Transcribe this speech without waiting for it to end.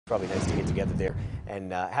Probably nice to get together there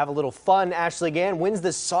and have a little fun. Ashley Gann, when's the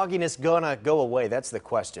sogginess gonna go away? That's the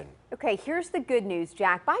question. Okay, here's the good news,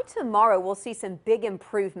 Jack. By tomorrow, we'll see some big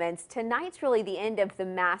improvements. Tonight's really the end of the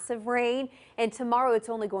massive rain, and tomorrow it's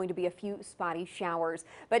only going to be a few spotty showers.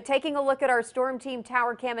 But taking a look at our storm team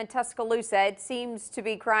tower cam in Tuscaloosa, it seems to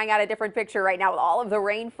be crying out a different picture right now with all of the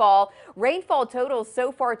rainfall. Rainfall totals so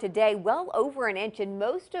far today well over an inch, and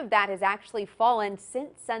most of that has actually fallen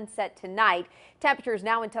since sunset tonight. Temperatures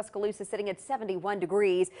now in Tuscaloosa sitting at 71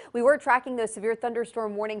 degrees. We were tracking those severe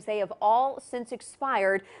thunderstorm warnings. They have all since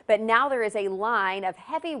expired, but now there is a line of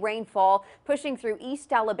heavy rainfall pushing through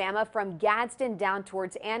East Alabama from Gadsden down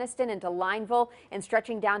towards Anniston into Lineville and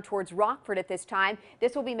stretching down towards Rockford at this time.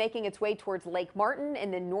 This will be making its way towards Lake Martin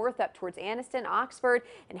and then north up towards Anniston, Oxford,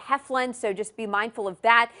 and Heflin. So just be mindful of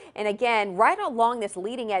that. And again, right along this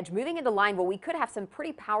leading edge, moving into Lineville, we could have some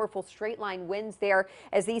pretty powerful straight line winds there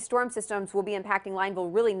as these storm systems will be impacting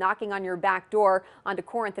Lineville, really knocking on your back door onto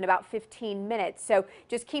Corinth in about 15 minutes. So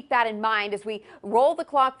just keep that in mind as we roll the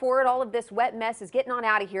clock forward. All of this wet mess is getting on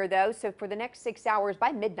out of here, though. So for the next 6 hours,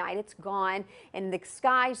 by midnight, it's gone. And the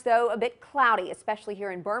skies, though, a bit cloudy, especially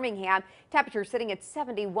here in Birmingham. Temperature sitting at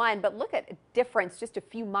 71. But look at a difference just a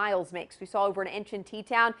few miles makes. We saw over an inch in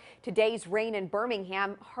T-Town. Today's rain in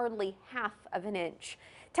Birmingham, hardly half of an inch.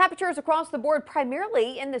 Temperatures across the board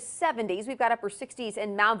primarily in the 70s. We've got upper 60s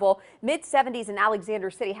in Moundville, mid 70s in Alexander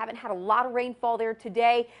City. Haven't had a lot of rainfall there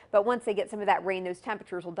today, but once they get some of that rain, those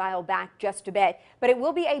temperatures will dial back just a bit. But it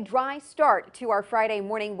will be a dry start to our Friday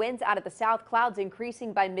morning. Winds out of the south, clouds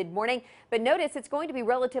increasing by mid-morning. But notice it's going to be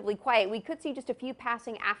relatively quiet. We could see just a few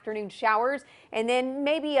passing afternoon showers and then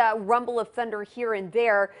maybe a rumble of thunder here and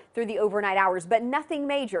there through the overnight hours, but nothing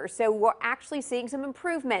major. So we're actually seeing some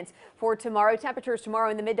improvements for tomorrow. Temperatures tomorrow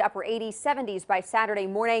in the mid to upper 80s, 70s by Saturday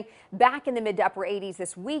morning, back in the mid to upper 80s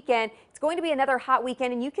this weekend. It's going to be another hot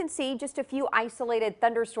weekend, and you can see just a few isolated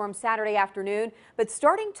thunderstorms Saturday afternoon. But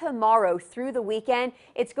starting tomorrow through the weekend,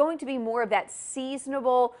 it's going to be more of that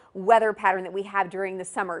seasonable weather pattern that we have during the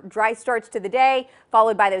summer. Dry starts to the day,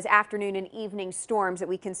 followed by those afternoon and evening storms that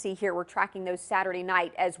we can see here. We're tracking those Saturday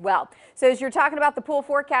night as well. So as you're talking about the pool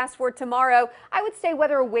forecast for tomorrow, I would stay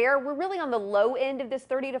weather aware. We're really on the low end of this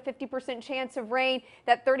 30 to 50% chance of rain.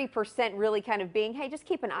 That 30% really kind of being, hey, just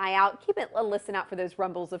keep an eye out, keep a listen out for those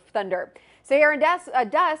rumbles of thunder. So here in dust,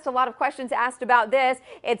 a lot of questions asked about this.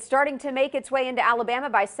 It's starting to make its way into Alabama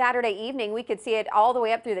by Saturday evening. We could see it all the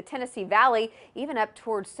way up through the Tennessee Valley, even up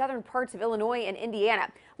towards southern parts of Illinois and Indiana.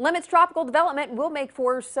 Limits tropical development will make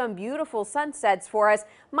for some beautiful sunsets for us,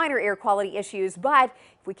 minor air quality issues, but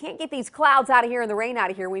if we can't get these clouds out of here and the rain out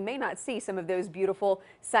of here, we may not see some of those beautiful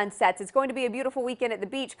sunsets. It's going to be a beautiful weekend at the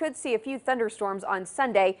beach. Could see a few thunderstorms on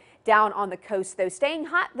Sunday down on the coast, though. Staying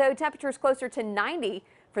hot, though, temperatures closer to 90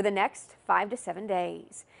 for the next 5 to 7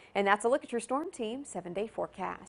 days. And that's a look at your Storm Team 7-day forecast.